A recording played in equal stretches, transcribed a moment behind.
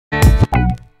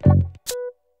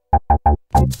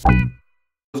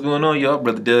What's going on, y'all?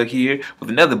 Brother Doug here with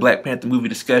another Black Panther movie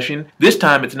discussion. This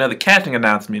time it's another casting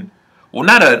announcement. Well,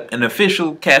 not an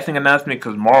official casting announcement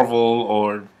because Marvel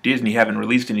or Disney haven't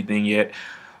released anything yet.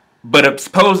 But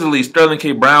supposedly Sterling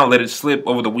K. Brown let it slip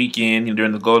over the weekend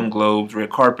during the Golden Globes red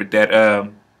carpet that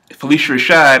Phylicia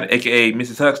Rashad, aka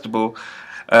Mrs. Huxtable,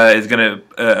 is going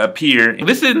to appear.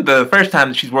 This isn't the first time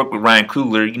that she's worked with Ryan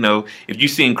Coogler. You know, if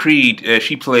you've seen Creed,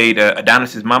 she played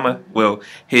Adonis's mama. Well,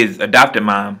 his adopted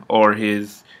mom, or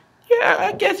his, yeah,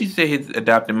 I guess you say his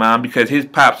adopted mom, because his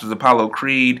pops was Apollo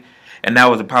Creed, and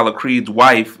that was Apollo Creed's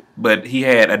wife, but he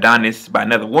had Adonis by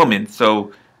another woman,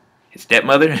 so his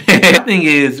stepmother. The thing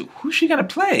is, who's she going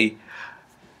to play?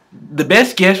 The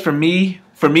best guess for me,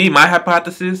 my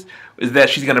hypothesis, is that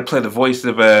she's going to play the voice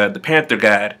of the Panther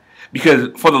God.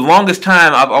 Because for the longest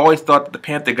time, I've always thought that the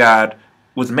Panther God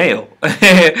was male.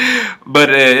 But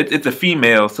it's a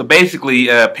female. So basically,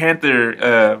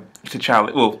 Panther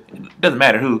T'Challa, well, it doesn't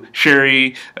matter who,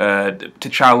 Shuri,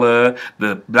 T'Challa,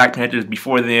 the Black Panthers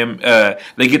before them,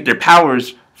 they get their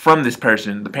powers from this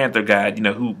person, the Panther God,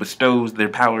 who bestows their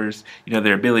powers,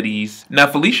 their abilities. Now,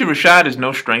 Phylicia Rashad is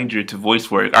no stranger to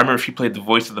voice work. I remember she played the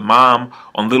voice of the mom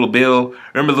on Little Bill.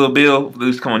 Remember Little Bill? It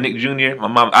was come on Nick Jr. My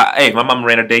mom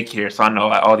ran a daycare, so I know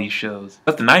all these shows.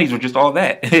 But the 90s were just all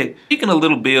that. Speaking of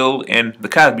Little Bill and the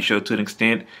Cosby Show to an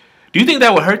extent, do you think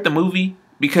that would hurt the movie?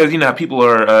 Because, how people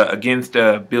are against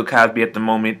Bill Cosby at the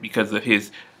moment because of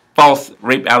his false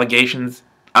rape allegations.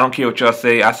 I don't care what y'all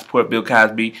say. I support Bill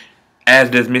Cosby.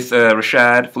 As does Miss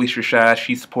Rashad, Phylicia Rashad.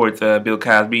 She supports Bill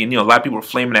Cosby, and a lot of people are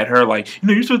flaming at her like,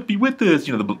 you're supposed to be with us.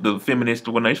 The feminist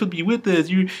or whatnot. You're supposed to be with us.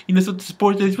 You're supposed to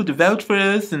support us. You're supposed to vouch for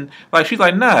us. And like, she's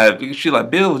like, nah. She's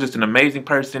like, Bill is just an amazing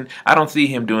person. I don't see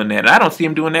him doing that, and I don't see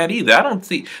him doing that either. I don't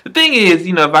see. The thing is,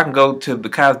 if I can go to the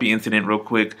Cosby incident real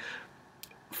quick,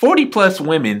 40+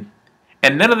 women,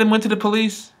 and none of them went to the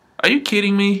police. Are you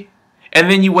kidding me? And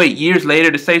then you wait years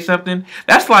later to say something.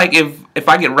 That's like if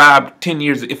I get robbed 10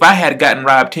 years, if I had gotten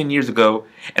robbed 10 years ago,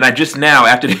 and I just now,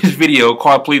 after this video,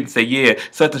 call police and say, yeah,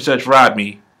 such and such robbed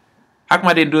me. How come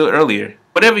I didn't do it earlier?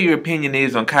 Whatever your opinion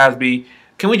is on Cosby,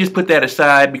 can we just put that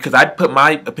aside? Because I put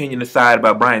my opinion aside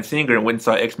about Bryan Singer and went and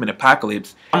saw X-Men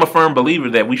Apocalypse. I'm a firm believer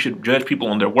that we should judge people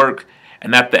on their work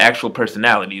and not the actual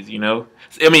personalities,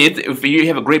 I mean, if you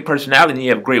have a great personality and you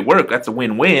have great work, that's a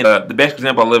win-win. The best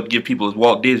example I love to give people is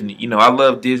Walt Disney. I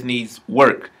love Disney's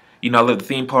work. I love the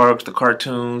theme parks, the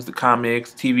cartoons, the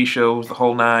comics, TV shows, the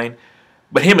whole nine.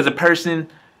 But him as a person,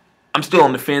 I'm still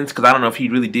on the fence because I don't know if he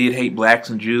really did hate blacks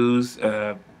and Jews.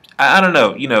 I don't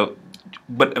know,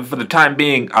 but for the time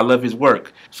being, I love his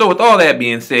work. So with all that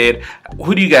being said,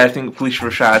 who do you guys think Phylicia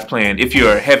Rashad's playing? If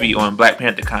you're heavy on Black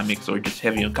Panther comics or just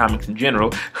heavy on comics in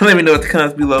general, let me know in the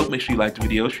comments below. Make sure you like the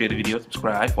video, share the video,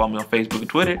 subscribe, follow me on Facebook and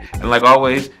Twitter. And like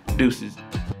always, deuces.